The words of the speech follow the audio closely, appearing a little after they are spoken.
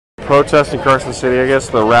protest in Carson City, I guess,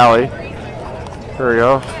 the rally. Here we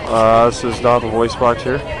go. This is not the voice box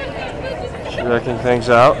here. Checking things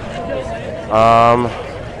out.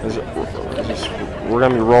 We're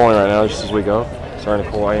going to be rolling right now just as we go. Sorry,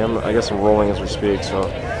 Nicole, I guess I'm rolling as we speak, so.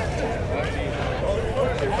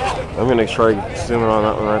 I'm going to try zooming on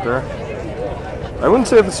that one right there. I wouldn't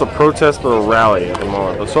say if it's a protest, but a rally at the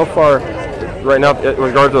moment. But so far, right now, in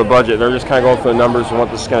regard to the budget, they're just kind of going for the numbers and what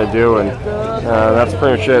this is going to do, and that's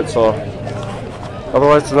pretty much it. So,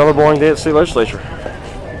 otherwise, it's another boring day at the state legislature.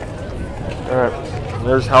 All right,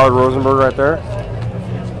 there's Howard Rosenberg right there.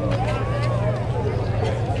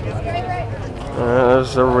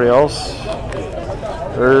 There's everybody else.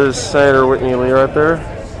 There's Senator Whitney Lee right there.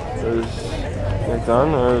 There's Nick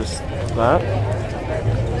Dunn. There's that.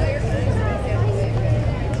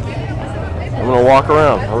 I'm gonna walk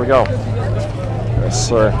around. Here we go. Yes,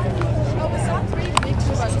 sir.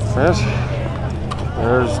 Yes.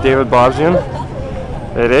 There's David Bobzian.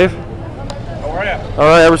 Hey, Dave. How are you? All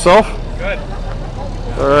right, yourself? Good.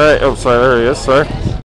 All right. Oh, sorry. There he is. Sorry.